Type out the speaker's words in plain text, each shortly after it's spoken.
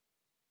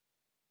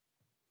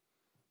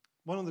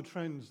One of the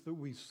trends that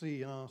we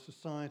see in our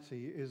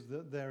society is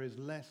that there is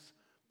less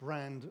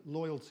brand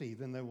loyalty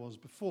than there was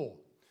before.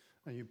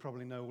 And you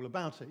probably know all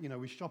about it. You know,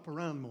 we shop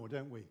around more,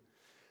 don't we?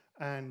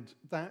 And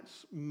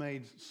that's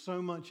made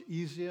so much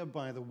easier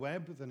by the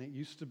web than it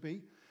used to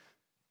be.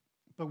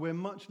 But we're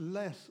much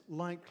less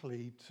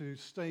likely to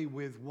stay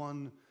with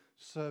one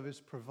service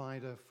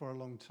provider for a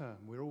long term.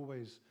 We're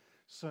always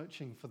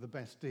searching for the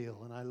best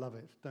deal, and I love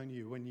it, don't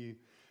you? When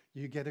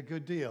you get a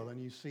good deal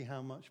and you see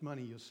how much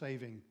money you're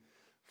saving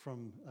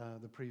from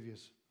the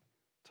previous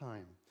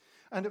time.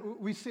 And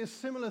we see a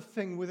similar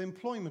thing with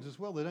employment as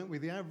well, don't we?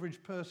 The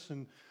average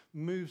person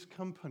moves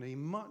company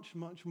much,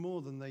 much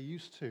more than they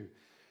used to.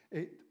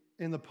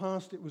 In the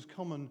past, it was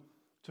common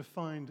to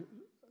find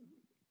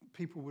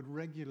people would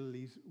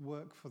regularly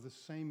work for the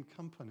same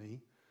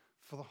company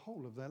for the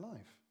whole of their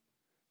life.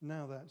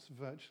 Now that's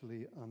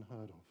virtually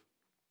unheard of.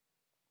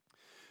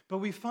 But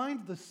we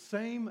find the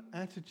same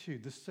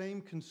attitude, the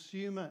same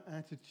consumer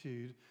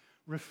attitude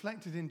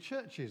reflected in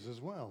churches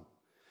as well,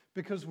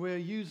 because we're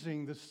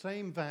using the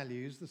same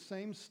values, the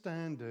same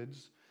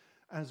standards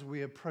as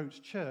we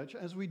approach church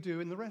as we do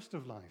in the rest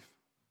of life.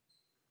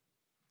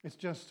 It's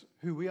just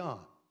who we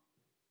are.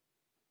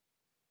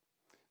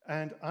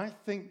 And I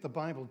think the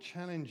Bible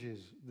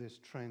challenges this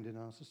trend in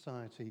our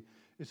society,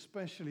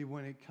 especially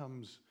when it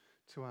comes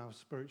to our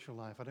spiritual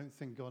life. I don't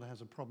think God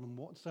has a problem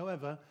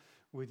whatsoever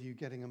with you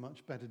getting a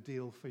much better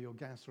deal for your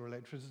gas or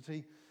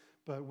electricity.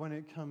 But when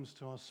it comes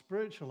to our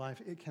spiritual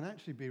life, it can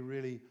actually be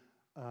really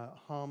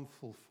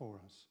harmful for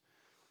us.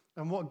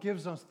 And what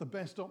gives us the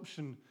best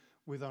option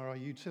with our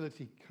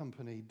utility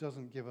company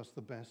doesn't give us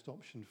the best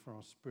option for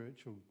our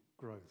spiritual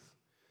growth.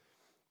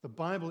 The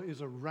Bible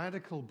is a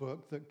radical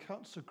book that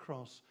cuts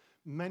across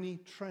many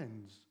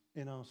trends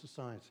in our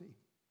society.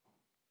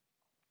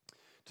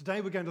 Today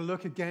we're going to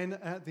look again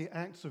at the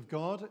acts of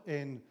God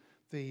in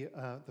the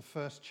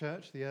first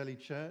church, the early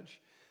church.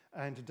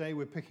 And today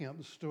we're picking up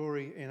the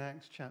story in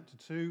Acts chapter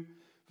 2,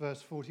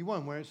 verse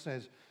 41, where it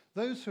says,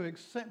 "Those who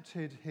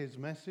accepted his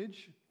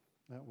message,"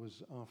 that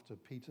was after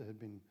Peter had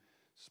been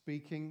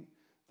speaking,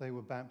 "they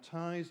were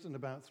baptized, and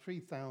about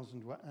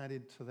 3,000 were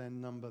added to their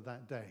number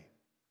that day."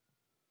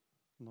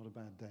 Not a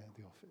bad day at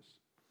the office.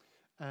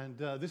 And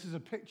this is a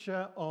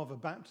picture of a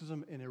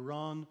baptism in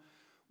Iran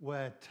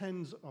where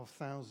tens of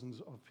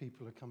thousands of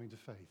people are coming to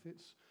faith.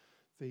 It's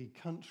the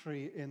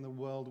country in the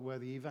world where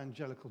the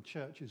evangelical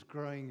church is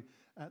growing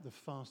at the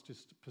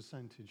fastest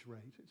percentage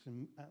rate. It's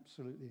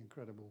absolutely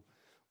incredible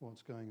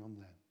what's going on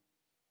there.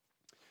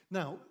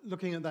 Now,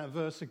 looking at that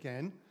verse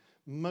again,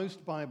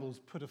 most Bibles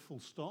put a full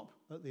stop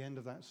at the end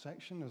of that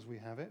section as we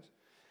have it.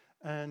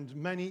 And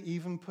many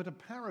even put a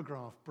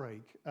paragraph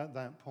break at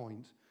that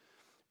point.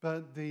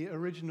 But the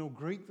original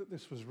Greek that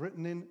this was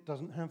written in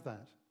doesn't have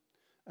that.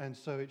 And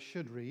so it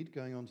should read,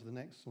 going on to the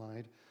next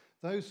slide,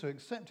 "Those who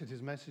accepted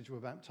his message were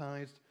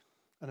baptized,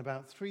 and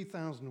about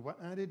 3,000 were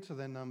added to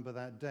their number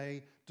that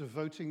day,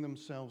 devoting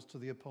themselves to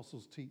the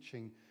apostles'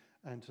 teaching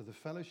and to the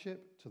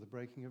fellowship, to the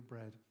breaking of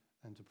bread,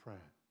 and to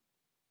prayer."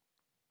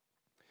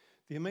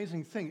 The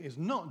amazing thing is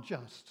not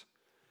just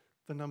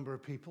the number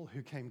of people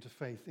who came to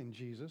faith in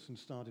Jesus and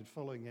started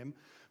following him,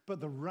 but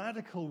the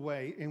radical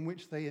way in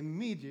which they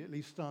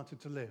immediately started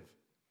to live.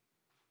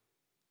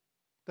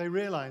 They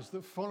realized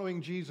that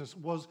following Jesus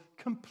was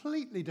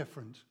completely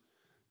different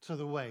to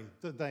the way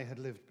that they had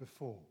lived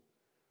before.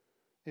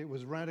 It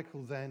was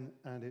radical then,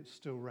 and it's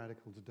still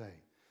radical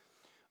today.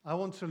 I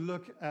want to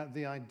look at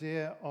the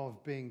idea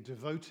of being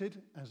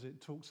devoted, as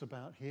it talks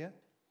about here,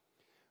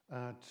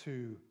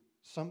 to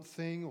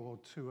something or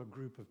to a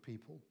group of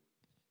people.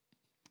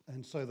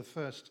 And so the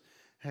first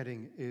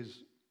heading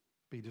is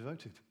be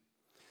devoted.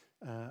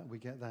 We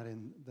get that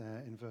in there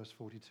in verse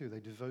 42.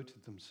 They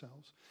devoted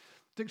themselves.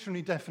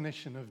 Dictionary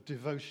definition of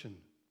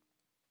devotion: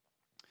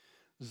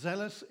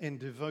 zealous in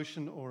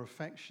devotion or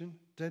affection,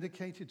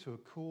 dedicated to a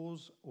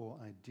cause or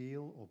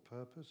ideal or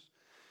purpose,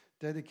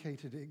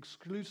 dedicated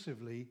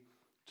exclusively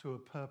to a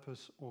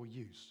purpose or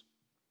use.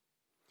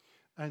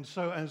 And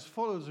so as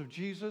followers of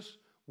Jesus,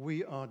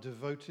 we are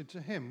devoted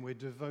to him. We're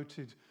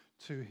devoted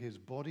to his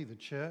body, the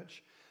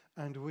church,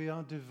 and we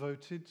are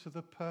devoted to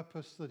the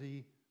purpose that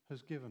he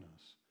has given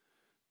us,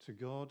 to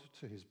God,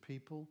 to his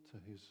people, to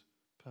his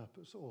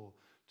purpose, or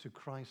to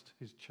Christ,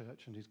 his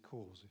church, and his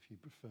cause, if you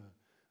prefer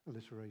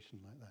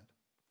alliteration like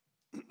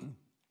that.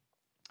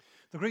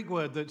 The Greek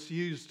word that's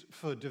used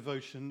for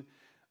devotion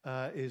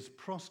is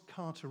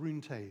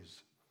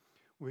proskateruntes,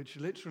 which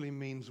literally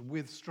means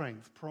with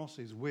strength. Pros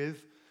is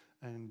with,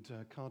 and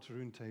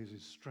kateruntes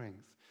is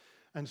strength.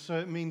 And so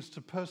it means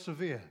to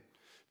persevere,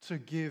 to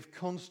give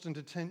constant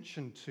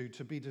attention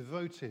to be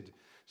devoted,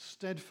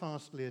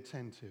 steadfastly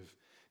attentive,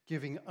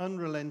 giving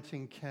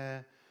unrelenting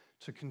care,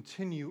 to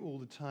continue all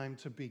the time,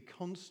 to be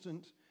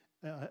constant,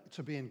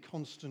 to be in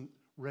constant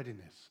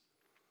readiness.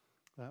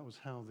 That was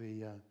how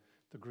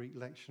the Greek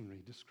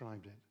lectionary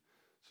described it.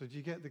 So do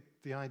you get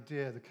the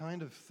idea, the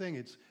kind of thing?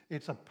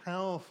 It's a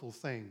powerful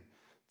thing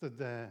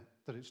that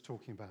it's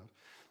talking about.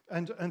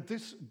 And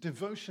this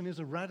devotion is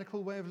a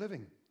radical way of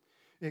living.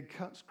 It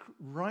cuts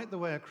right the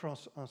way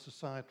across our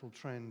societal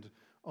trend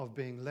of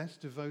being less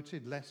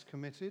devoted, less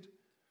committed.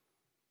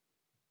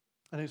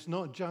 And it's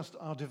not just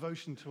our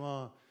devotion to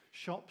our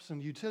shops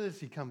and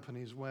utility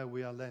companies where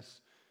we are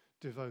less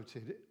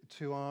devoted.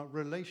 To our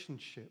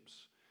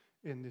relationships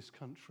in this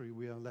country,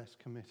 we are less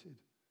committed.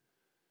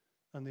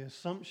 And the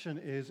assumption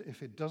is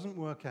if it doesn't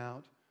work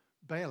out,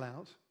 bail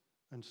out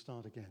and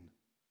start again.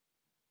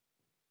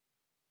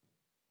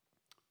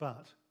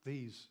 But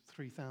these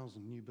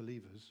 3,000 new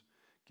believers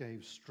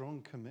gave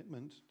strong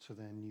commitment to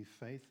their new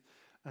faith,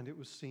 and it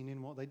was seen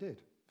in what they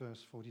did.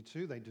 Verse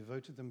 42, they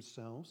devoted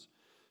themselves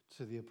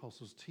to the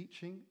apostles'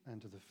 teaching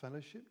and to the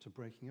fellowship, to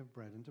breaking of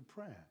bread and to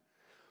prayer.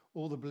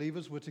 All the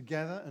believers were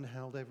together and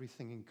held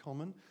everything in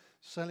common.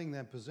 Selling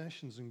their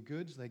possessions and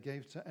goods, they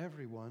gave to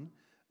everyone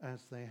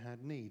as they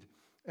had need.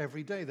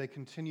 Every day they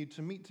continued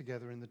to meet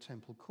together in the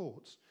temple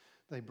courts.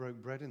 They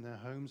broke bread in their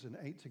homes and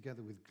ate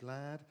together with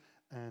glad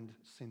and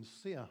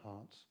sincere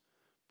hearts,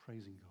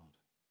 praising God.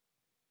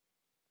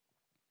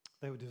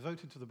 They were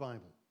devoted to the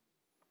Bible,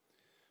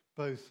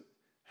 both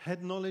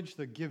head knowledge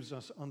that gives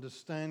us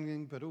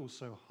understanding, but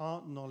also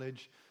heart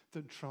knowledge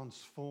that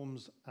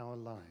transforms our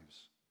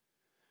lives.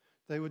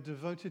 They were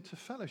devoted to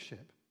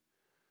fellowship,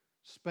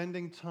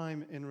 spending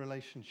time in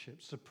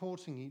relationships,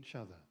 supporting each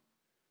other,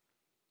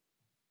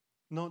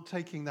 not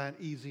taking that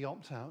easy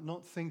opt-out,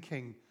 not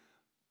thinking,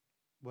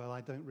 well,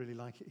 I don't really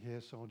like it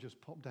here, so I'll just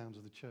pop down to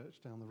the church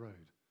down the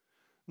road.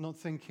 Not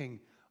thinking,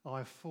 oh,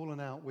 I've fallen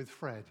out with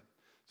Fred,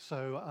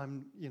 so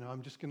I'm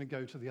just going to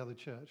go to the other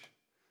church.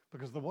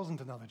 Because there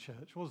wasn't another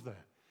church, was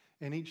there?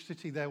 In each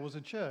city there was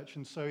a church.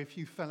 And so if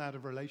you fell out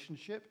of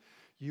relationship,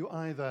 you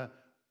either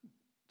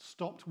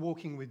stopped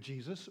walking with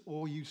Jesus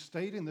or you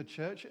stayed in the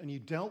church and you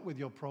dealt with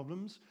your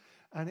problems.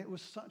 And it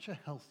was such a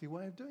healthy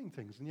way of doing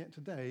things. And yet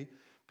today,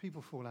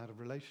 people fall out of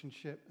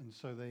relationship and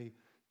so they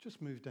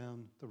just move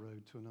down the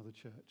road to another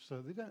church.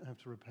 So they don't have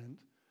to repent.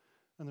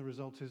 And the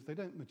result is they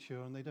don't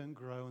mature and they don't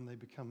grow and they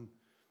become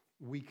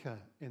weaker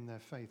in their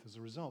faith as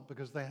a result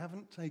because they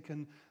haven't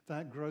taken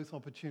that growth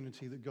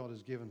opportunity that God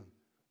has given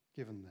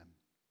them.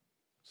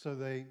 So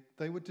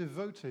they were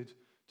devoted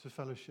to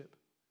fellowship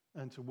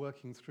and to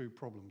working through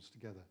problems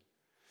together.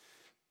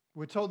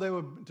 We're told they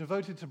were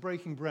devoted to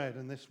breaking bread,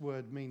 and this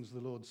word means the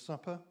Lord's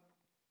Supper,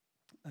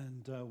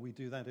 and we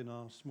do that in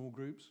our small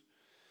groups.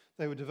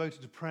 They were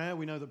devoted to prayer.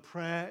 We know that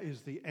prayer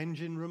is the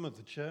engine room of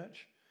the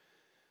church.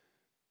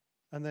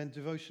 And then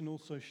devotion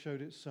also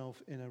showed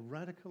itself in a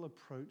radical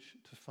approach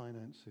to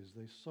finances.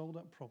 They sold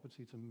up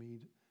property to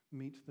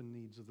meet the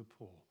needs of the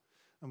poor.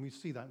 And we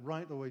see that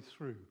right the way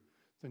through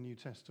the New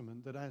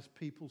Testament, that as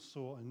people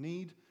saw a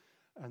need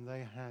and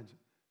they had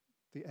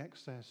the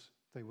excess,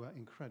 they were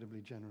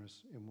incredibly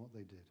generous in what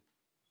they did.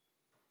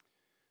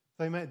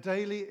 They met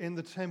daily in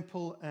the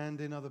temple and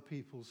in other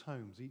people's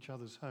homes, each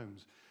other's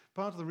homes.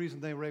 Part of the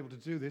reason they were able to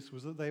do this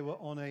was that they were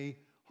on a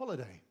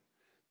holiday.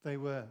 They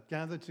were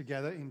gathered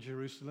together in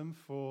Jerusalem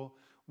for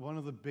one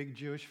of the big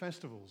Jewish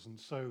festivals. And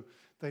so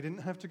they didn't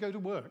have to go to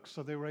work,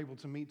 so they were able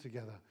to meet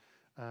together.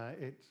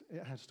 It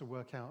has to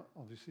work out,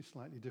 obviously,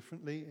 slightly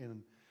differently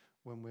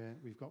when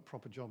we've got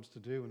proper jobs to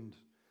do and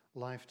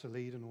life to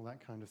lead and all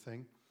that kind of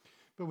thing.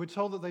 But we're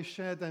told that they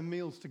shared their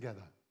meals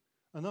together.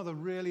 Another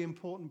really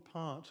important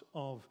part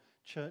of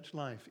church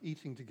life,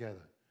 eating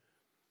together.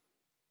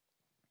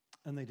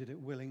 And they did it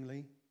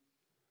willingly,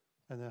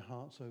 and their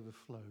hearts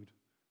overflowed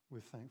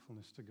with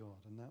thankfulness to God.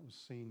 And that was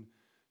seen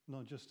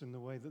not just in the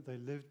way that they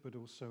lived, but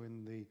also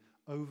in the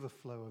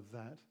overflow of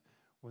that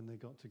when they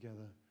got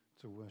together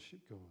to worship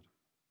God.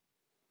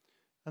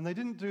 And they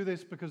didn't do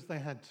this because they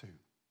had to.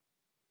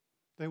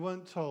 They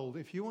weren't told,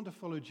 if you want to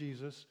follow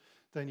Jesus,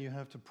 then you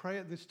have to pray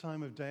at this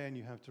time of day and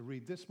you have to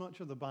read this much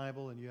of the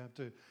Bible and you have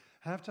to.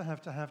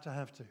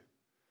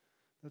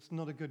 That's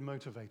not a good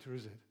motivator,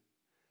 is it?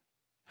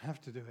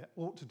 Have to do it,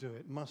 ought to do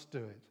it, must do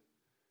it.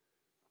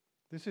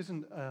 This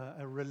isn't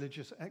a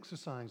religious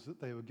exercise that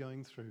they were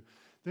going through.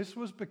 This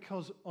was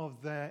because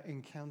of their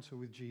encounter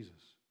with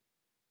Jesus.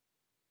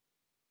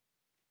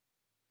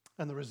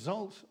 And the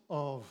result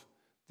of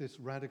this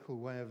radical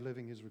way of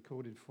living is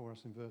recorded for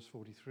us in verse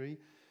 43.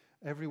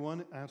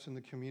 Everyone out in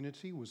the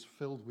community was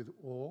filled with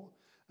awe,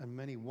 and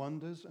many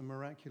wonders and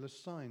miraculous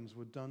signs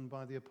were done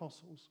by the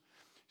apostles.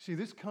 See,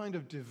 this kind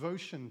of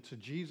devotion to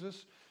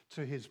Jesus,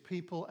 to his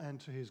people,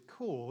 and to his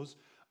cause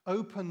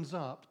opens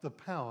up the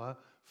power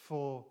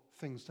for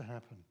things to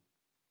happen.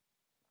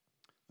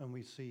 And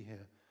we see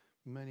here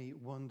many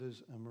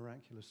wonders and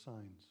miraculous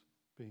signs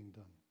being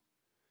done.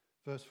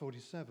 Verse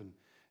 47,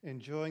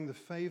 enjoying the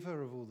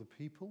favor of all the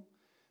people,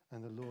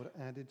 and the Lord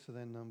added to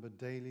their number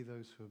daily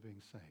those who are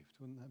being saved.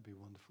 Wouldn't that be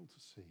wonderful to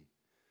see?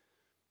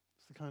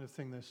 It's the kind of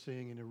thing they're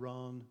seeing in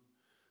Iran.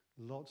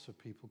 Lots of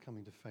people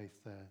coming to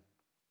faith there.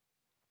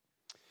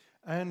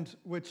 And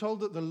we're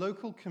told that the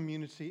local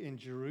community in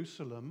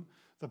Jerusalem,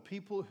 the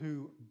people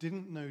who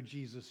didn't know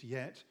Jesus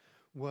yet,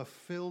 were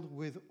filled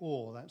with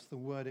awe. That's the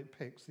word it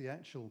picks. The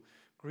actual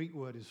Greek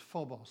word is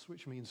phobos,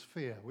 which means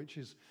fear, which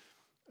is,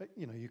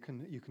 you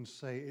can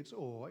say it's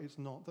awe. It's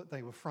not that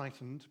they were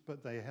frightened,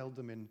 but they held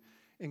them in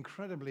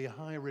incredibly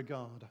high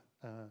regard.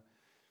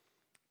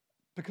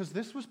 Because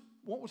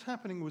what was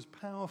happening was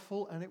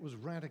powerful and it was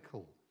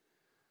radical.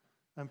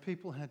 And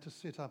people had to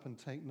sit up and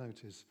take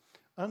notice.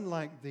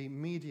 Unlike the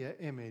media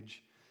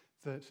image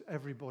that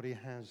everybody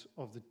has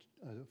of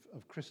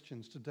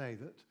Christians today,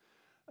 that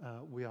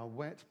we are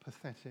wet,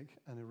 pathetic,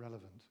 and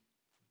irrelevant.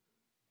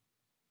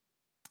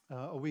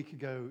 A week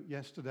ago,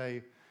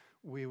 yesterday,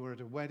 we were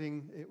at a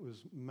wedding. It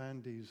was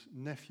Mandy's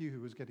nephew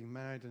who was getting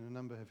married, and a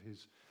number of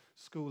his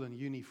school and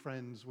uni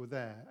friends were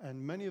there.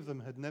 And many of them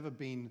had never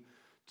been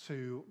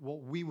to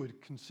what we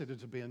would consider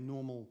to be a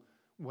normal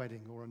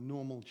wedding or a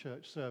normal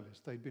church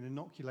service. They'd been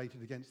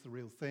inoculated against the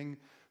real thing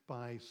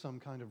by some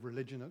kind of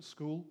religion at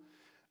school.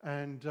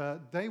 And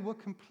they were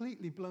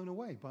completely blown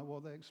away by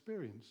what they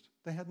experienced.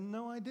 They had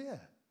no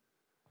idea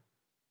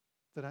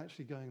that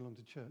actually going along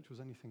to church was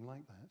anything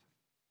like that.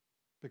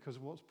 Because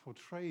what's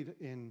portrayed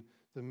in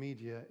the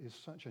media is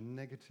such a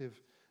negative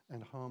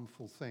and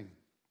harmful thing.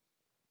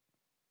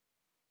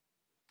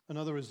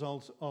 Another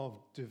result of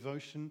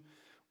devotion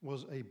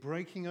was a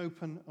breaking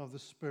open of the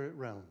spirit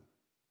realm,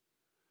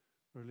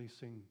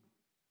 releasing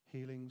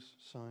healings,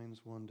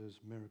 signs, wonders,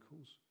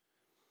 miracles.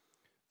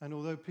 And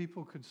although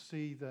people could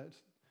see that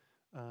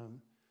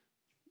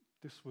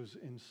this was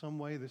in some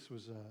way,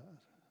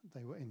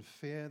 they were in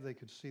fear, they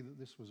could see that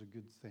this was a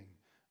good thing,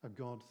 a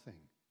God thing.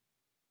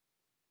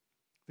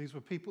 These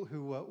were people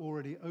who were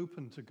already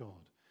open to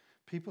God,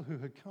 people who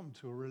had come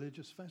to a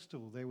religious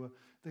festival. They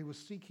were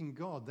seeking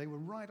God. They were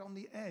right on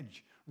the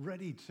edge,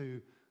 ready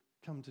to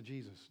come to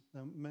Jesus.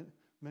 Now,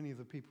 many of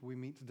the people we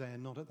meet today are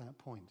not at that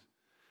point.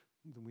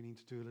 We need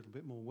to do a little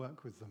bit more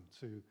work with them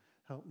to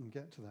help them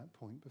get to that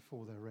point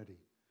before they're ready.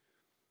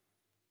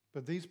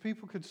 But these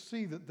people could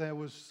see that there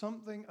was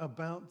something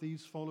about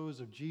these followers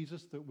of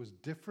Jesus that was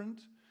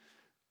different.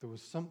 There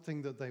was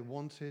something that they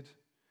wanted,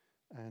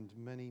 and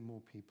many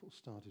more people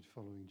started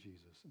following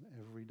Jesus, and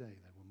every day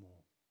there were more.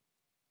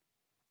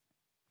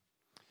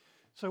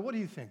 So what do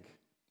you think?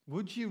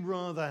 Would you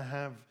rather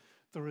have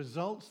the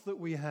results that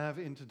we have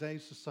in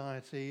today's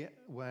society,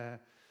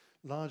 where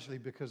largely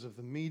because of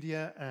the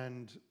media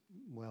and,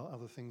 well,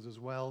 other things as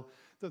well,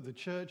 that the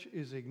church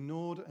is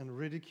ignored and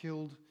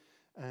ridiculed,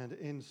 and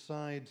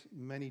inside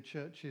many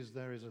churches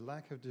there is a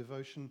lack of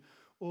devotion?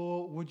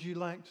 Or would you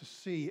like to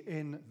see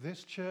in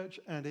this church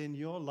and in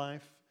your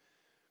life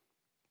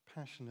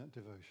passionate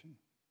devotion,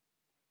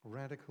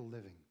 radical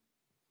living,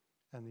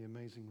 and the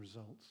amazing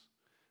results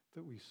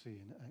that we see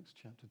in Acts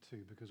chapter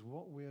 2? Because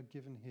what we are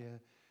given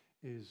here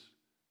is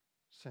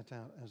set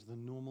out as the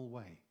normal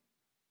way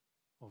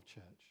of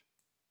church.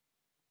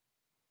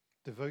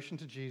 Devotion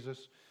to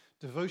Jesus,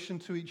 devotion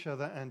to each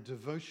other, and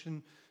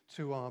devotion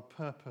to our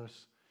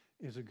purpose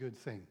is a good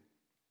thing.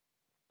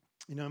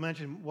 You know,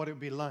 imagine what it would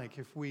be like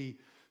if we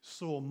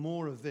saw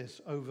more of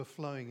this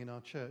overflowing in our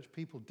church,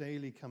 people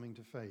daily coming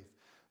to faith,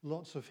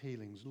 lots of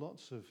healings,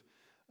 lots of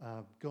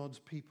God's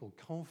people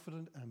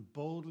confident and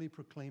boldly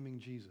proclaiming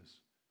Jesus.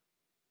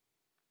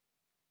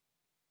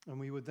 And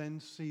we would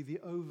then see the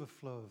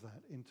overflow of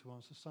that into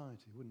our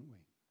society, wouldn't we?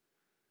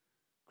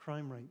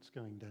 Crime rates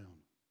going down,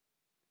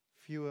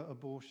 fewer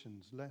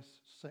abortions, less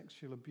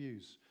sexual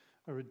abuse,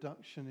 a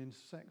reduction in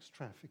sex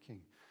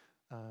trafficking,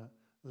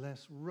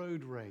 less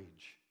road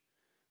rage,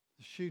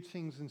 the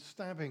shootings and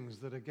stabbings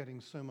that are getting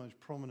so much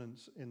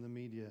prominence in the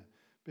media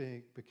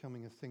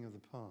becoming a thing of the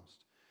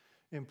past.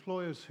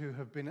 Employers who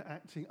have been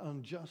acting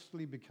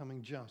unjustly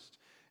becoming just.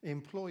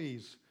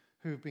 Employees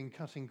who have been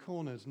cutting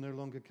corners no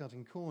longer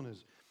cutting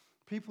corners.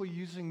 People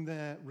using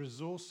their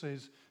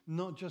resources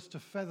not just to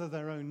feather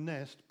their own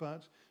nest,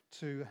 but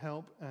to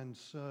help and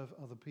serve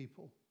other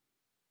people.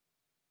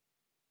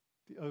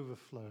 The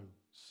overflow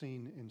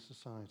seen in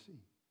society.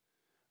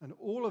 And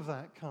all of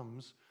that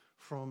comes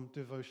from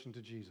devotion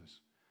to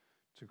Jesus,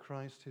 to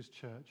Christ, his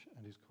church,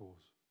 and his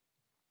cause.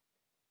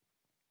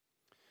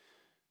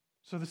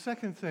 So the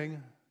second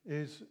thing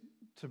is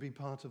to be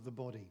part of the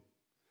body.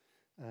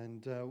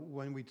 And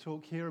when we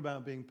talk here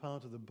about being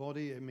part of the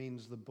body, it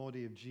means the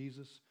body of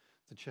Jesus,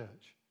 the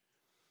church.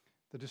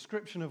 The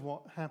description of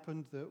what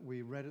happened that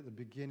we read at the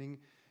beginning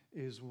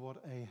is what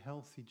a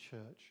healthy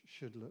church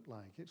should look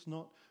like. It's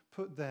not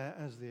put there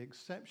as the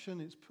exception,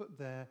 it's put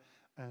there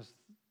as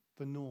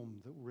the norm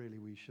that really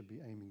we should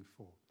be aiming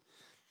for.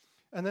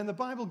 And then the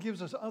Bible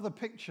gives us other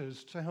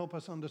pictures to help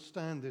us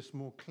understand this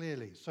more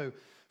clearly. So,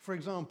 for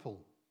example,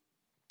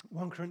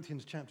 1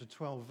 Corinthians chapter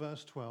 12,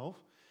 verse 12,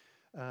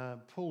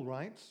 Paul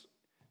writes,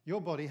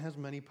 "Your body has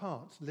many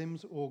parts,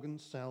 limbs,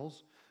 organs,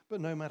 cells, but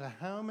no matter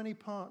how many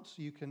parts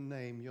you can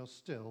name, you're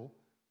still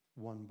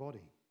one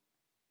body."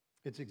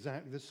 It's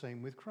exactly the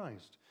same with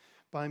Christ.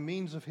 By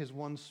means of his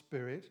one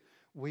Spirit,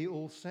 we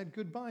all said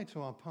goodbye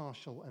to our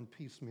partial and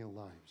piecemeal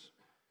lives.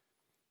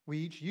 We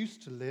each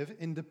used to live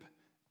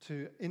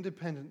to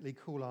independently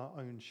call our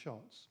own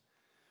shots.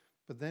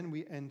 But then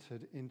we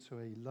entered into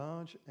a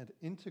large and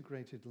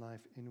integrated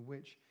life in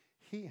which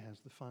he has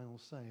the final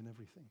say in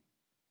everything.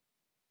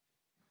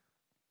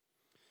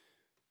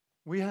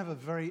 We have a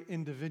very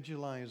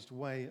individualized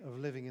way of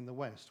living in the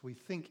West. We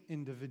think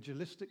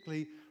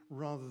individualistically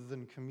rather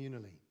than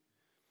communally.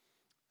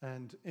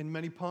 And in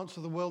many parts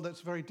of the world,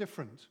 that's very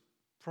different.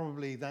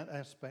 Probably that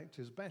aspect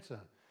is better,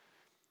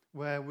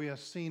 where we are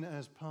seen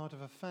as part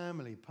of a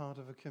family, part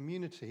of a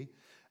community,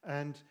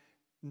 and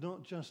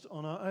not just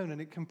on our own.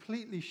 And it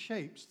completely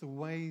shapes the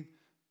way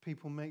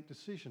people make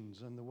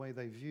decisions and the way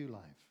they view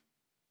life.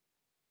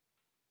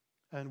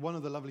 And one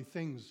of the lovely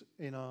things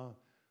in our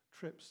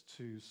trips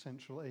to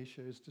Central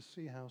Asia is to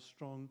see how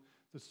strong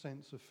the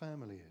sense of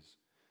family is.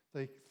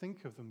 They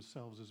think of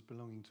themselves as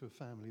belonging to a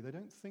family. They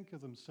don't think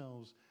of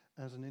themselves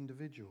as an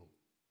individual,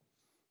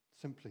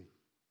 simply.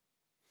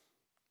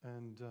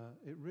 And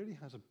it really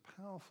has a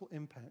powerful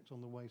impact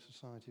on the way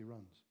society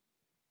runs.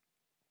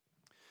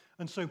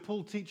 And so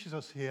Paul teaches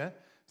us here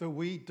that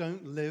we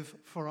don't live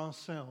for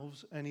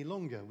ourselves any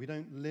longer. We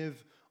don't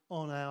live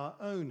on our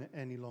own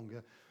any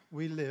longer.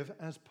 We live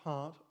as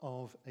part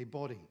of a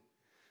body.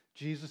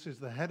 Jesus is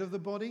the head of the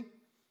body,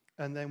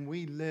 and then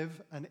we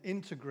live an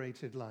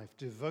integrated life,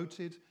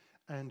 devoted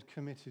and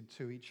committed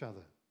to each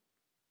other.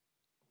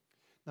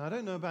 Now, I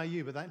don't know about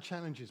you, but that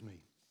challenges me,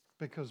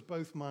 because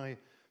both my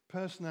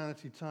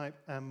personality type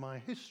and my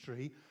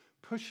history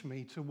push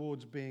me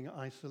towards being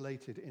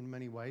isolated in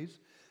many ways,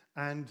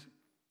 and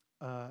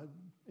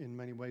in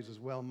many ways as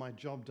well, my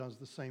job does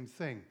the same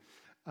thing.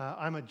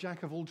 I'm a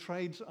jack of all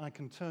trades. I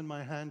can turn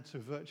my hand to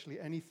virtually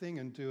anything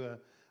and do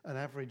an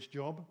average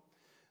job,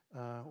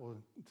 or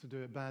to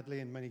do it badly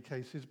in many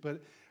cases,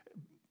 but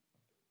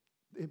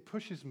it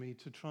pushes me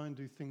to try and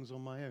do things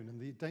on my own. And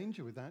the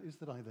danger with that is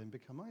that I then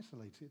become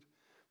isolated,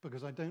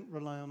 because I don't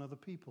rely on other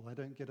people. I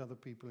don't get other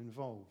people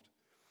involved.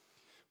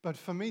 But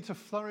for me to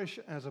flourish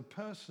as a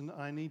person,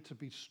 I need to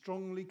be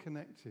strongly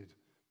connected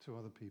to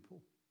other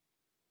people.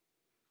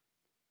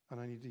 And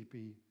I need to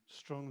be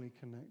strongly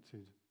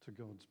connected to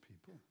God's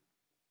people.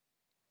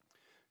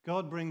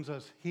 God brings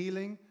us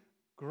healing,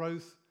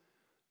 growth,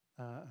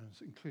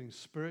 including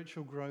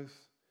spiritual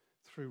growth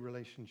through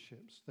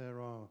relationships.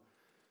 There are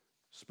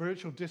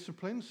spiritual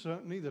disciplines,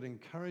 certainly, that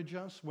encourage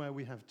us, where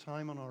we have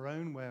time on our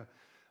own, where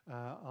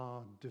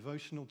our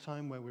devotional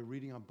time, where we're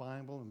reading our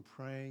Bible and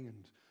praying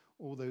and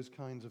all those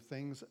kinds of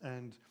things,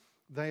 and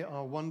they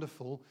are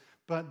wonderful,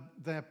 but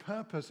their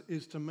purpose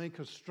is to make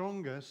us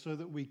stronger so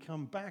that we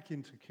come back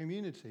into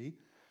community,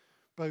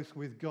 both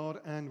with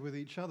God and with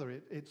each other.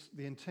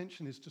 The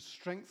intention is to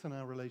strengthen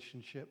our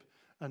relationship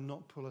and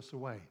not pull us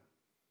away.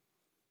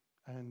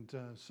 And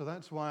so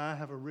that's why I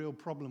have a real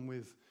problem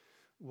with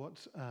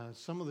what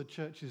some of the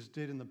churches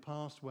did in the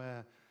past,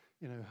 where,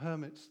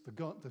 hermits,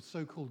 the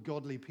so-called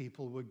godly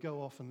people, would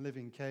go off and live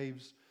in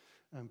caves,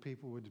 and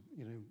people would,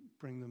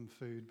 bring them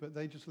food, but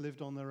they just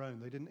lived on their own.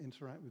 They didn't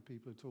interact with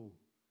people at all.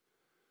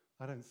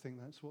 I don't think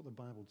that's what the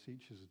Bible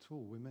teaches at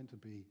all. We're meant to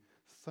be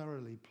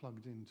thoroughly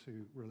plugged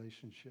into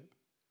relationship.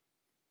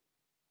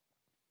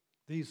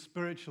 These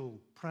spiritual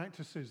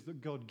practices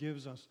that God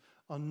gives us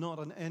are not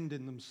an end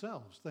in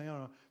themselves. They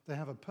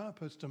have a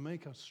purpose to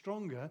make us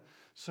stronger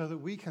so that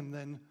we can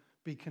then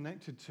be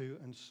connected to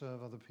and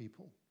serve other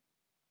people.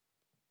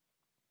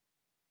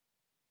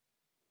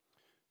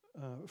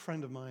 A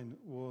friend of mine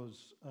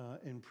was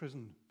in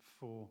prison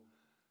for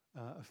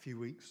a few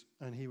weeks,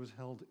 and he was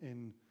held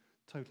in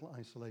total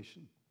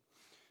isolation.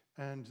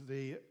 And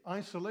the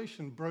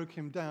isolation broke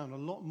him down a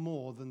lot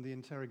more than the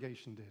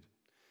interrogation did.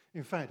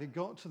 In fact, it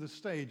got to the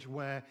stage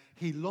where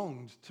he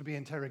longed to be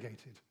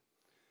interrogated,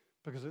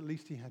 because at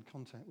least he had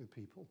contact with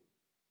people.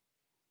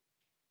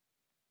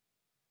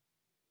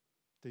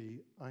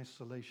 The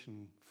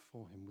isolation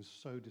for him was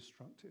so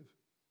destructive.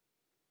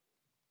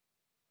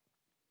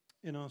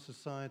 In our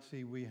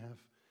society, we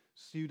have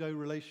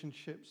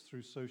pseudo-relationships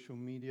through social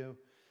media,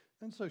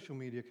 and social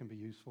media can be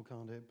useful,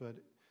 can't it? But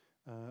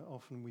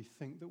often we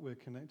think that we're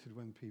connected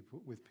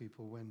with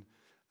people when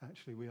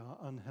actually we are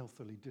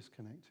unhealthily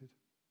disconnected.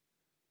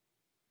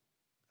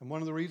 And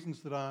one of the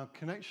reasons that our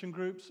connection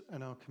groups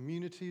and our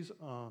communities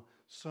are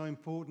so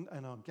important,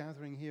 and our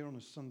gathering here on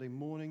a Sunday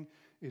morning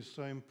is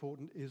so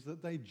important, is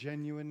that they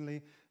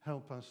genuinely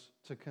help us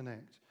to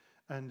connect.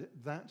 And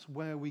that's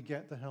where we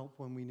get the help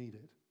when we need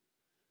it.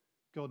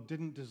 God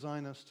didn't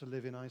design us to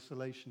live in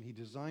isolation. He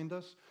designed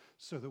us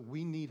so that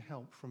we need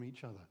help from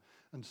each other.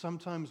 And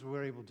sometimes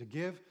we're able to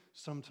give,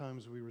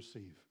 sometimes we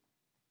receive.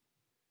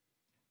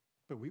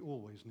 But we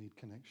always need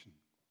connection.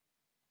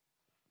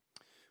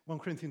 1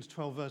 Corinthians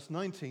 12 verse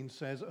 19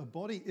 says, a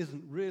body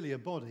isn't really a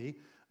body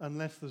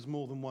unless there's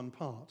more than one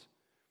part.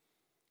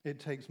 It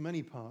takes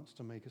many parts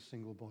to make a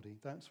single body.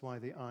 That's why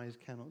the eyes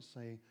cannot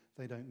say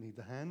they don't need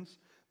the hands.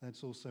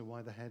 That's also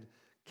why the head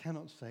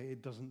cannot say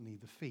it doesn't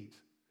need the feet.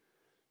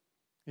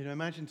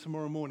 Imagine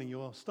tomorrow morning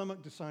your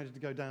stomach decided to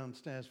go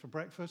downstairs for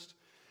breakfast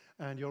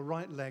and your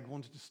right leg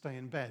wanted to stay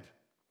in bed.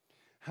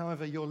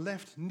 However, your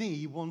left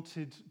knee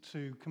wanted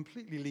to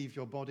completely leave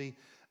your body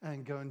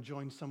and go and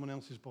join someone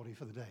else's body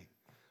for the day.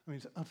 I mean,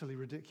 it's utterly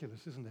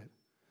ridiculous, isn't it?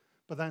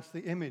 But that's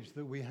the image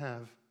that we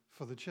have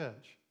for the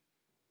church.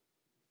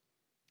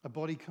 A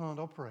body can't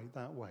operate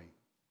that way.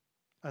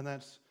 And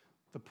that's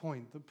the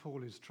point that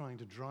Paul is trying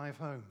to drive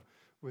home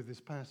with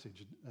this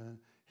passage,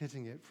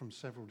 hitting it from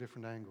several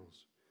different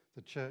angles.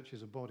 The church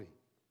is a body.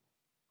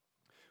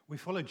 We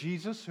follow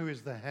Jesus, who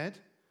is the head,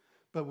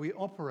 but we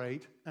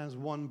operate as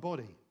one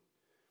body.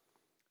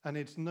 And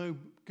it's no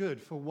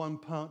good for one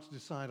part to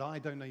decide, I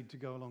don't need to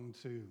go along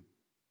to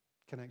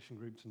connection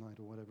group tonight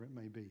or whatever it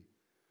may be.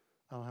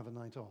 I'll have a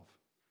night off.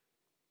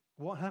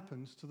 What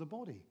happens to the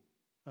body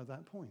at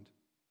that point?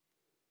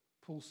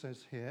 Paul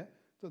says here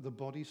that the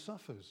body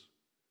suffers.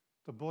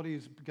 The body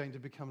is going to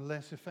become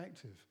less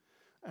effective.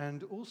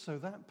 And also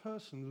that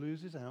person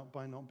loses out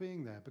by not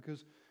being there,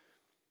 because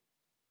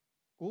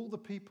all the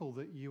people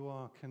that you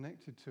are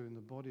connected to in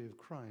the body of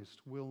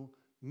Christ will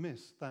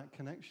miss that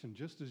connection,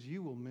 just as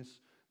you will miss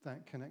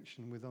that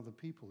connection with other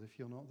people if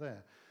you're not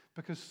there.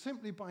 Because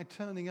simply by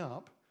turning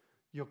up,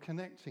 you're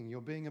connecting, you're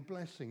being a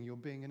blessing, you're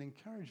being an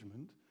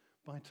encouragement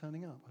by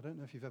turning up. I don't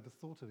know if you've ever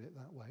thought of it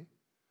that way,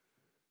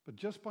 but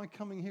just by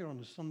coming here on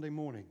a Sunday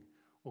morning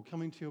or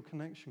coming to your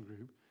connection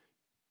group,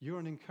 you're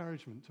an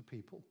encouragement to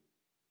people.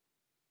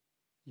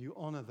 You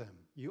honor them.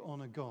 You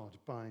honor God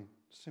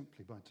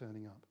simply by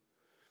turning up.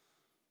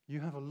 You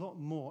have a lot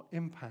more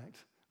impact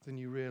than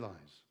you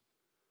realize.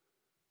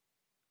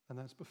 And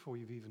that's before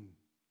you've even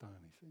done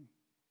anything.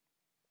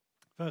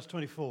 Verse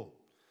 24.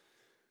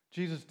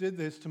 Jesus did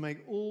this to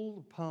make all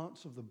the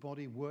parts of the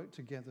body work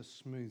together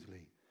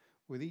smoothly,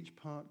 with each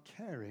part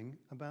caring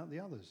about the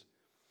others.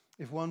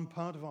 If one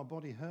part of our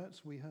body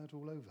hurts, we hurt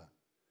all over.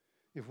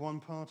 If one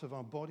part of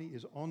our body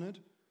is honored,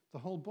 the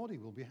whole body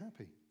will be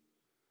happy.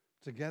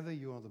 Together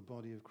you are the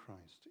body of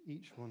Christ.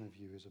 Each one of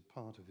you is a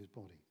part of his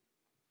body.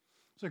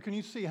 So can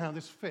you see how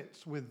this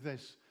fits with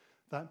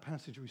that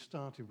passage we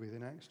started with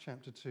in Acts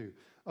chapter 2?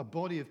 A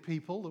body of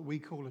people that we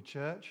call a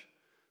church.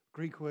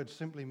 Greek word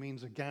simply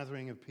means a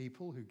gathering of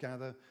people who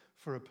gather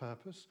for a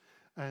purpose.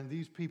 And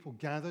these people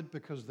gathered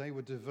because they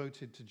were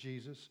devoted to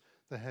Jesus,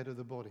 the head of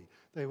the body.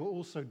 They were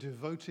also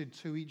devoted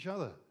to each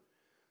other,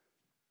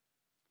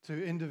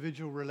 to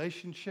individual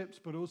relationships,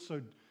 but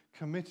also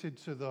committed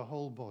to the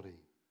whole body,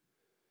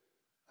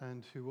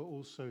 and who were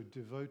also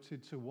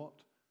devoted to what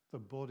the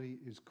body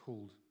is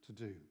called to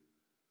do.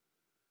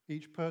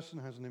 Each person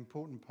has an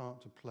important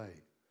part to play,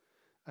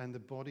 and the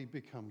body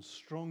becomes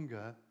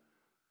stronger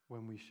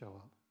when we show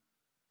up.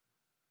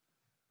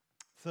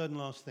 Third and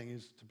last thing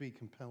is to be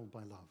compelled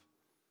by love.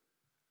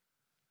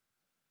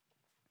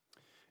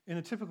 In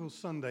a typical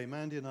Sunday, in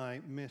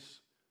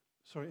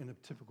a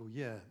typical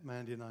year,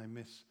 Mandy and I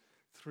miss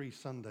 3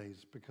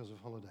 Sundays because of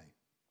holiday.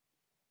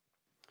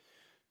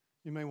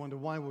 You may wonder,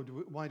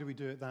 why do we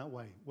do it that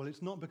way? Well,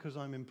 it's not because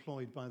I'm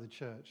employed by the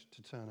church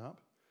to turn up,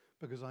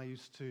 because I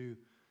used to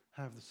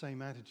have the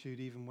same attitude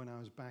even when I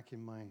was back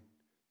in my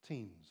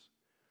teens.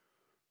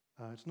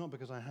 It's not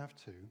because I have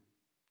to,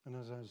 and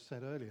as I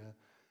said earlier,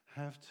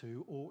 have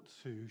to, ought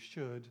to,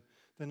 should,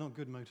 they're not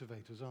good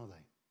motivators, are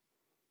they?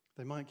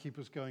 They might keep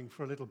us going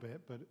for a little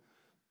bit, but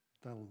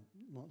they'll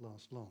not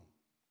last long.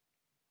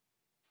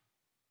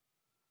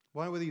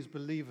 Why were these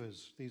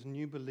believers, these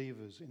new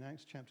believers in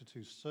Acts chapter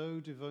 2, so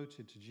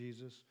devoted to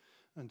Jesus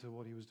and to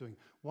what he was doing?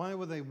 Why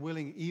were they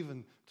willing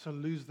even to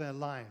lose their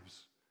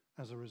lives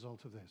as a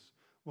result of this?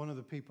 One of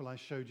the people I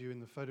showed you in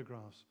the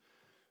photographs,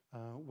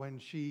 when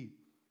she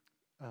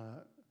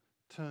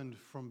turned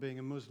from being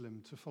a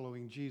Muslim to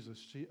following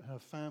Jesus, her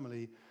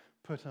family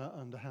put her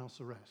under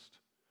house arrest.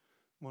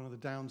 One of the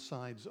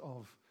downsides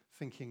of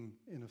thinking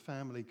in a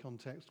family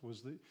context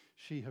was that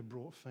she had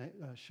brought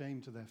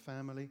shame to their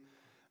family.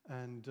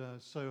 And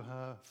so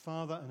her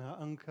father and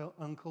her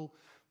uncle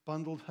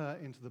bundled her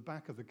into the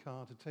back of the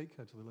car to take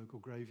her to the local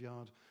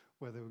graveyard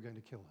where they were going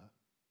to kill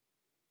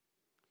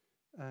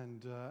her.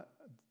 And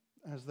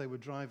as they were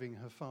driving,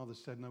 her father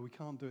said, "No, we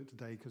can't do it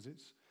today because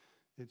it's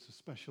a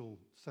special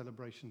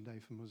celebration day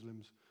for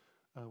Muslims.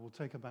 We'll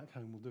take her back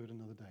home. We'll do it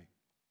another day."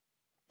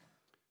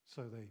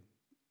 So they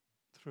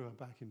threw her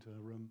back into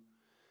her room.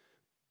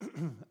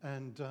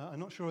 And I'm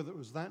not sure whether it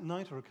was that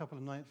night or a couple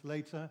of nights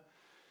later,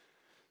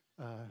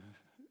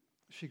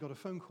 she got a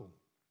phone call.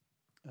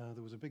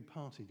 There was a big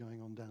party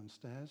going on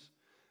downstairs,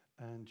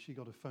 and she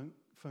got a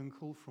phone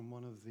call from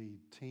one of the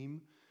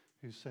team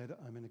who said,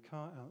 "I'm in a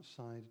car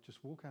outside,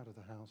 just walk out of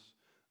the house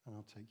and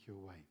I'll take you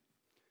away."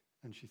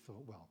 And she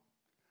thought, well,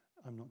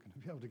 I'm not going to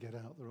be able to get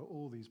out. There are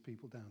all these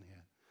people down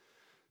here.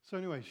 So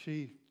anyway,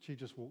 she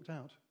just walked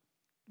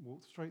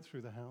straight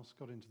through the house,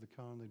 got into the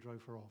car, and they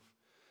drove her off.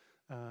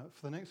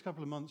 For the next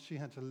couple of months, she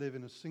had to live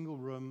in a single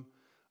room,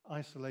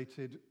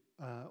 isolated,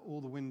 all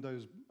the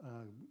windows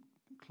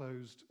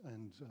closed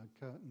and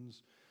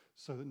curtains,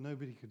 so that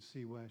nobody could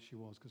see where she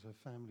was, because her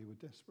family were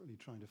desperately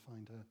trying to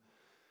find her.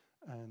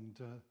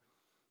 And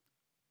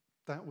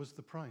that was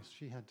the price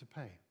she had to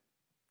pay.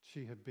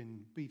 She had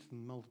been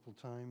beaten multiple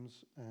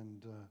times,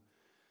 and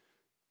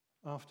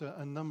after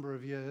a number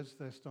of years,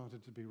 there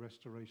started to be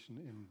restoration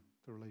in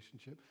the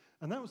relationship.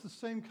 And that was the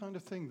same kind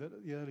of thing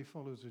that the early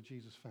followers of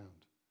Jesus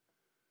found.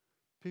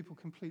 People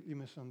completely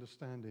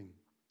misunderstanding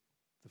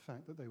the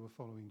fact that they were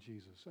following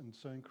Jesus, and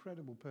so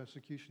incredible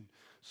persecution.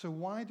 So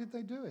why did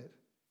they do it?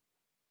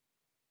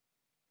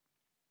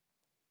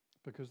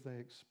 because they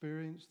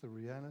experienced the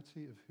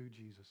reality of who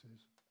Jesus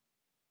is.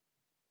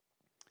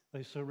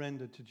 They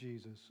surrendered to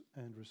Jesus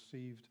and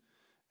received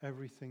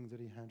everything that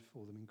he had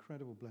for them,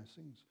 incredible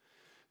blessings.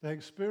 They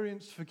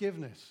experienced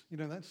forgiveness. You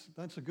know,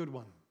 that's a good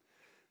one.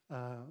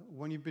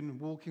 When you've been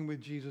walking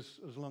with Jesus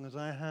as long as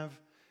I have,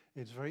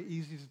 it's very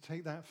easy to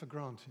take that for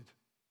granted.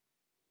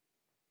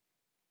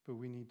 But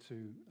we need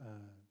to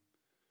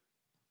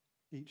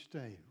each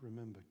day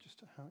remember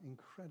just how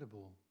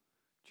incredible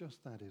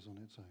just that is on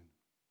its own.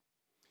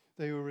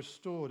 They were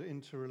restored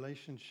into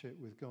relationship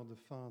with God the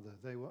Father.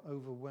 They were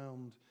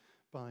overwhelmed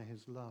by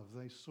his love.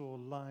 They saw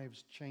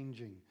lives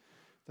changing.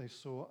 They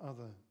saw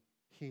other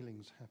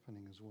healings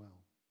happening as well.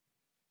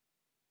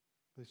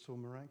 They saw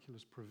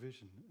miraculous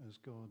provision as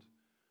God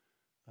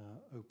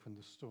opened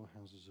the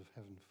storehouses of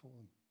heaven for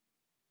them.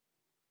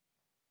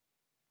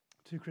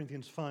 2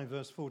 Corinthians 5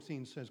 verse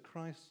 14 says,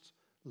 Christ's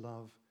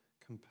love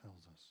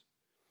compels us.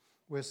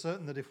 We're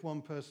certain that if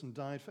one person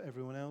died for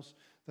everyone else,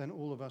 then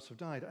all of us have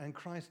died. And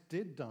Christ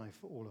did die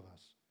for all of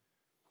us.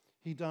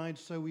 He died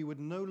so we would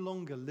no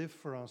longer live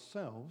for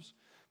ourselves,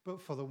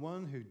 but for the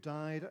one who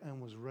died and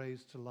was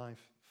raised to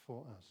life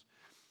for us.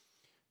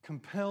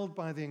 Compelled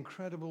by the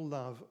incredible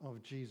love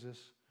of Jesus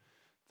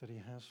that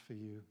he has for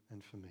you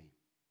and for me.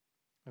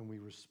 And we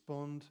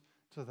respond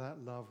to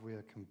that love. We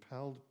are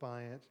compelled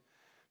by it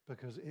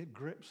because it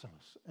grips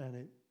us and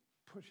it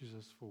pushes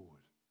us forward.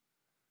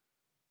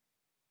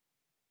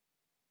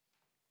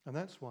 And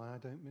that's why I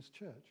don't miss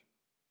church.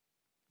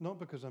 Not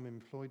because I'm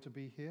employed to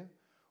be here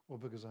or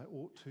because I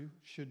ought to,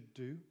 should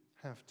do,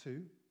 have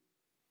to.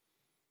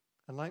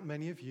 And like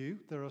many of you,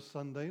 there are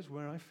Sundays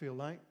where I feel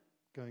like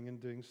going and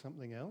doing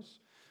something else.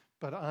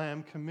 But I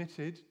am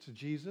committed to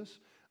Jesus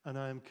and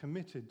I am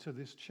committed to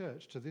this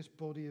church, to this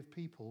body of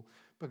people,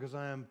 because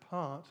I am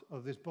part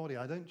of this body.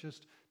 I don't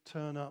just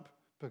turn up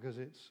because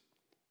it's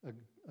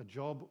a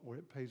job or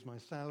it pays my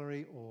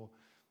salary or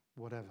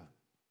whatever.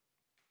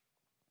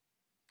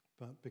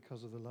 But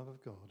because of the love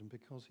of God and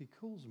because he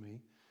calls me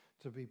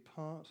to be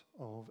part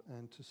of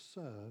and to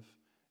serve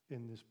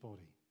in this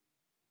body.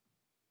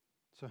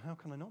 So how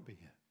can I not be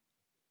here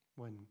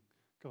when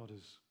God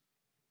has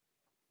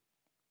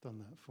done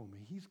that for me?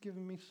 He's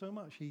given me so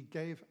much. He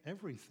gave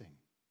everything.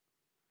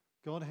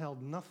 God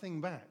held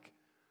nothing back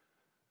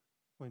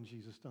when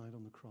Jesus died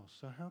on the cross.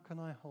 So how can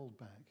I hold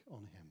back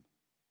on him?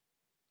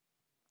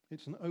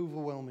 It's an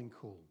overwhelming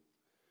call.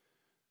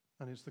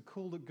 And it's the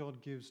call that God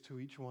gives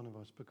to each one of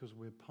us because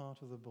we're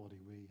part of the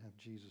body. We have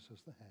Jesus as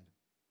the head.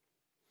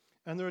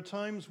 And there are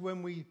times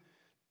when we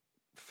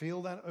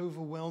feel that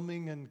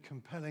overwhelming and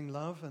compelling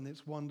love, and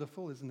it's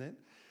wonderful, isn't it?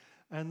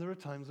 And there are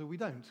times that we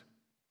don't.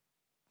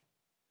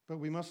 But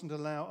we mustn't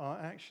allow our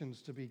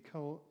actions to be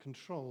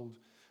controlled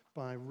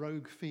by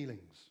rogue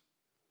feelings.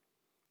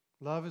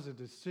 Love is a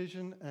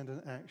decision and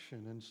an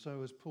action. And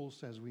so, as Paul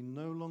says, we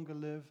no longer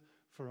live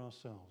for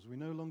ourselves. We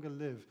no longer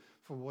live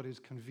for what is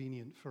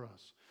convenient for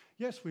us.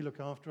 Yes, we look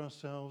after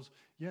ourselves.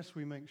 Yes,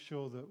 we make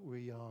sure that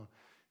we are,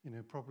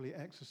 properly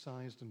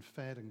exercised and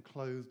fed and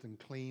clothed and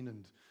clean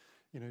and,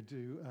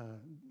 do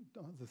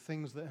the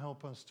things that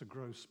help us to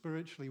grow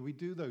spiritually. We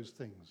do those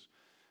things.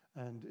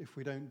 And if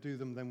we don't do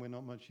them, then we're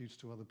not much use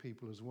to other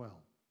people as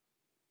well.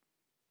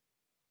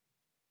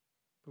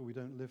 But we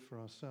don't live for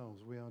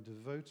ourselves. We are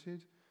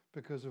devoted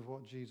because of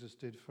what Jesus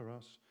did for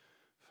us,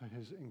 for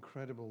his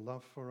incredible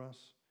love for us,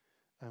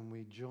 and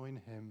we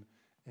join him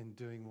in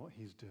doing what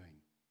he's doing.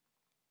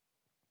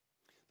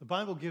 The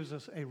Bible gives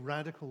us a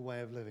radical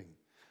way of living.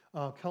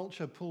 Our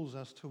culture pulls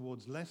us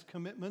towards less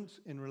commitment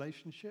in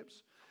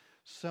relationships,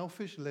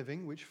 selfish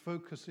living, which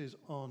focuses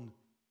on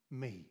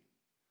me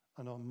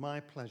and on my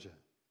pleasure.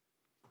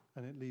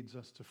 And it leads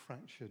us to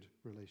fractured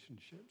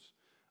relationships.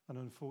 And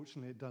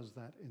unfortunately, it does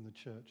that in the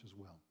church as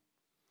well.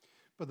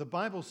 But the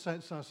Bible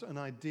sets us an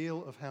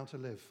ideal of how to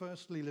live.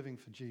 Firstly, living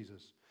for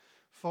Jesus,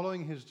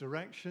 following his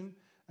direction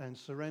and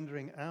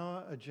surrendering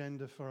our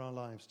agenda for our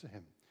lives to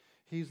him.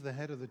 He's the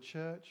head of the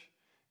church.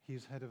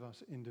 He's head of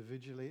us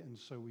individually, and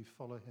so we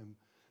follow him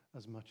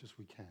as much as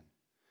we can.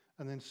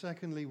 And then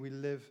secondly, we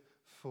live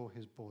for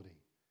his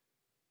body.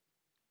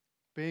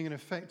 Being an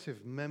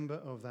effective member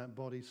of that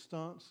body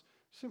starts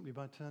simply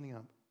by turning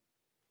up.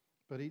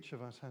 But each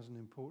of us has an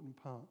important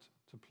part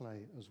to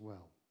play as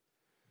well.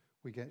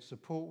 We get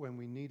support when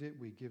we need it.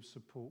 We give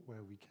support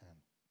where we can.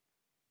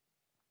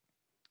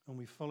 And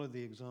we follow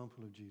the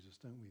example of Jesus,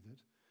 don't we?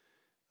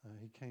 That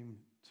he came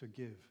to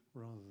give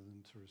rather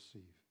than to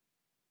receive.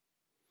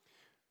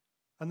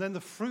 And then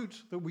the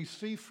fruit that we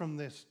see from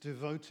this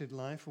devoted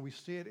life, we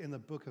see it in the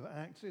book of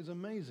Acts, is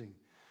amazing.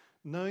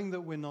 Knowing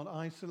that we're not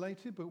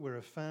isolated, but we're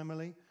a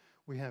family.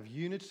 We have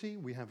unity,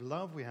 we have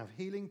love, we have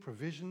healing,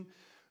 provision.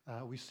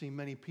 We see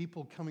many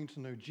people coming to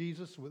know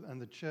Jesus,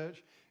 and the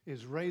church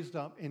is raised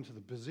up into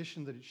the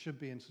position that it should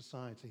be in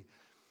society,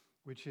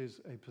 which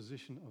is a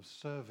position of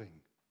serving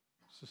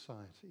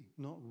society,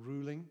 not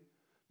ruling,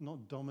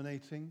 not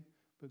dominating,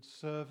 but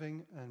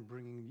serving and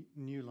bringing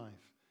new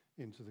life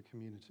into the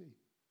community.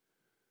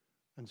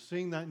 And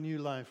seeing that new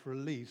life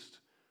released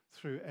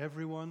through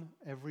everyone,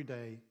 every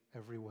day,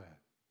 everywhere.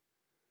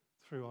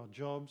 through our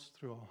jobs,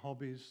 through our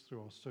hobbies,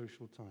 through our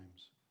social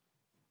times.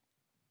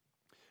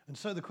 And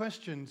so the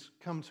questions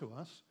come to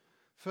us.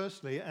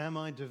 Firstly, am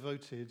I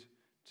devoted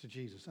to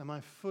Jesus? Am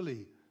I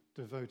fully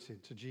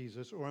devoted to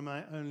Jesus, or am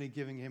I only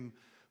giving him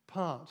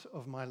part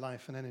of my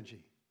life and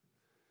energy?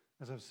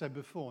 As I've said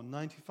before,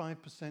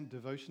 95%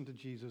 devotion to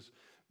Jesus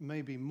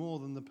may be more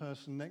than the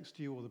person next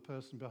to you or the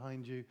person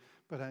behind you,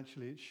 but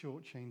actually it's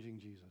shortchanging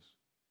Jesus.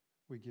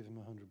 We give him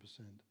 100%.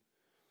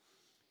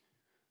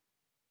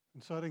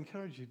 And so I'd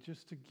encourage you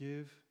just to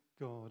give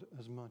God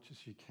as much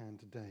as you can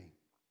today.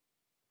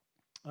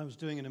 I was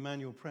doing an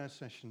Emmanuel prayer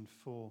session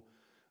for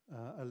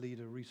a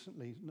leader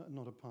recently,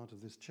 not a part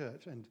of this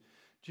church, and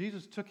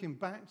Jesus took him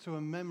back to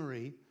a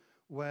memory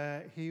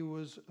where he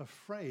was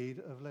afraid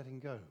of letting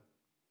go.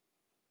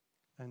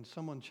 And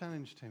someone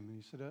challenged him, and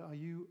he said, are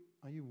you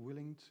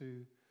willing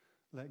to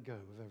let go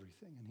of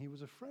everything? And he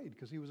was afraid,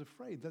 because he was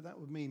afraid that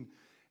would mean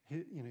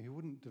he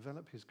wouldn't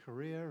develop his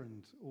career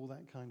and all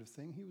that kind of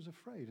thing. He was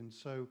afraid, and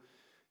so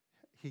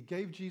he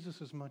gave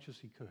Jesus as much as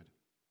he could.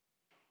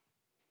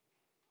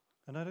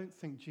 And I don't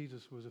think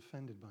Jesus was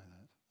offended by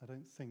that. I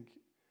don't think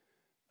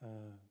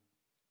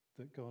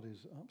that God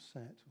is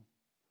upset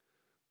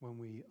when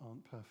we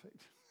aren't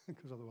perfect,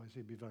 because otherwise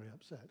he'd be very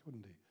upset,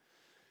 wouldn't he?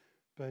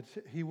 But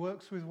he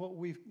works with what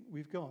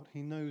we've got.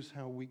 He knows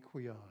how weak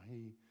we are.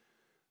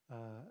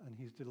 And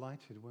he's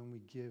delighted when we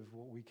give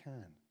what we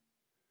can.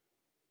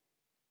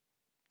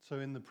 So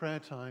in the prayer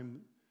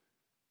time,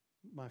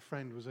 my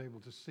friend was able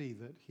to see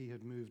that he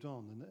had moved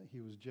on and that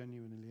he was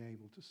genuinely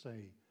able to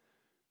say,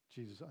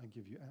 Jesus, I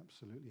give you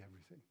absolutely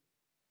everything,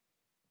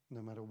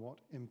 no matter what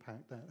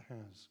impact that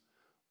has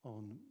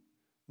on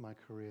my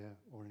career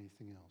or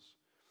anything else.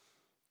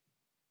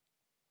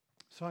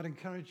 So I'd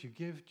encourage you,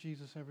 give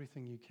Jesus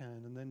everything you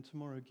can, and then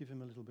tomorrow give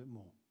him a little bit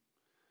more.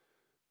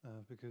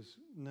 Because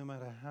no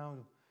matter how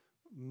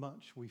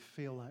much we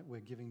feel like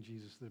we're giving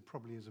Jesus, there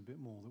probably is a bit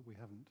more that we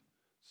haven't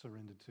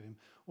surrendered to him.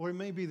 Or it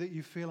may be that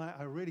you feel like,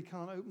 I really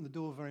can't open the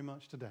door very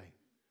much today.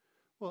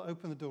 Well,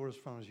 open the door as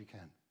far as you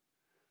can.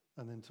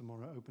 And then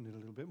tomorrow open it a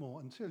little bit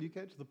more until you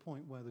get to the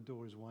point where the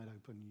door is wide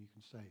open and you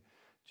can say,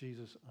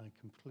 Jesus, I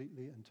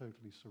completely and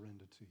totally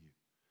surrender to you.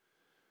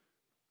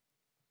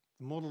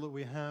 The model that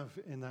we have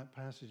in that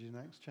passage in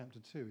Acts chapter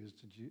 2 is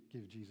to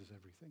give Jesus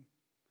everything.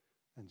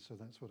 And so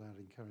that's what I'd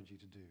encourage you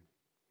to do.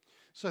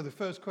 So the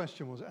first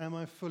question was, am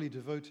I fully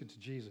devoted to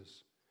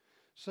Jesus?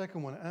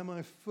 Second one, am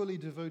I fully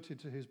devoted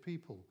to his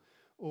people?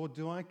 Or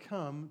do I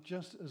come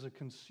just as a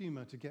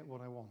consumer to get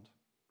what I want?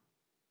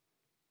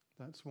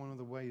 That's one of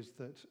the ways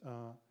that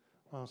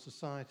our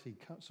society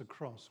cuts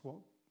across what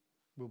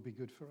will be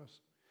good for us.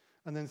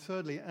 And then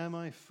thirdly, am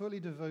I fully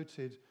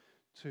devoted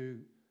to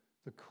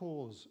the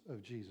cause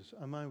of Jesus?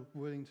 Am I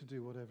willing to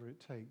do whatever it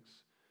takes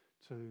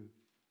to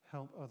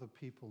help other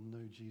people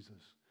know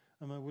Jesus?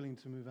 Am I willing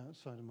to move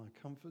outside of my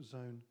comfort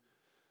zone?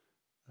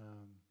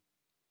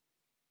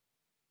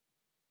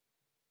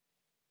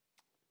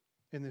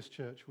 In this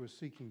church, we're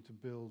seeking to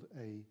build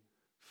a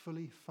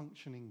fully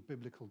functioning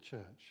biblical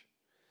church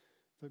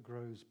that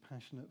grows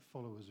passionate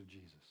followers of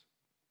Jesus.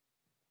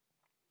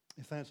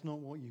 If that's not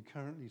what you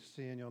currently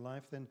see in your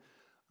life, then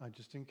I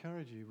just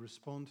encourage you,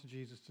 respond to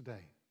Jesus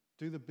today.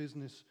 Do the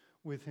business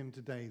with him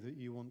today that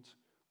you want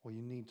or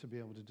you need to be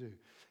able to do.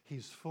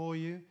 He's for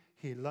you.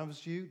 He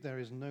loves you. There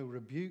is no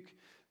rebuke.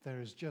 There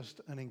is just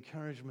an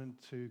encouragement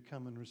to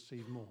come and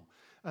receive more.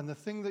 And the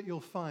thing that you'll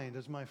find,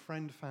 as my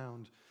friend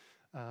found,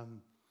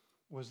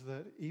 was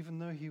that even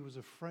though he was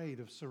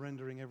afraid of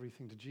surrendering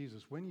everything to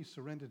Jesus, when you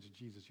surrender to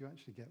Jesus, you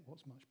actually get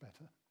what's much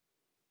better.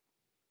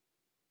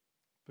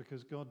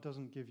 Because God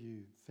doesn't give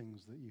you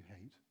things that you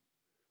hate.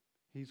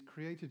 He's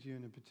created you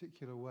in a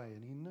particular way,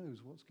 and he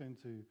knows what's going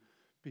to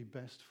be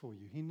best for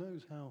you. He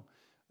knows how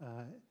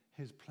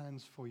his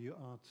plans for you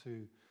are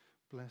to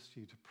bless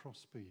you, to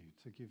prosper you,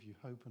 to give you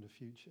hope and a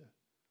future.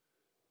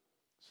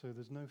 So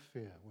there's no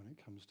fear when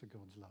it comes to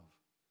God's love.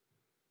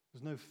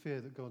 There's no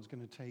fear that God's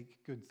going to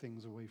take good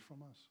things away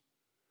from us.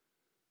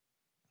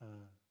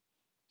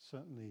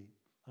 Certainly,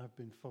 I've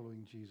been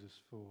following Jesus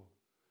for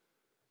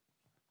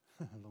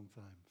a long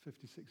time,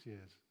 56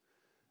 years,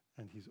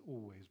 and he's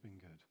always been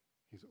good.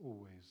 He's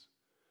always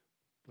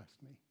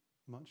blessed me,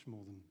 much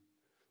more than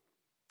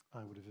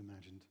I would have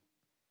imagined.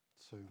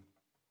 So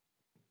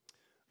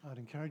I'd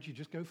encourage you,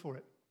 just go for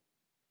it.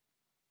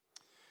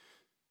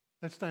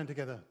 Let's stand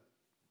together.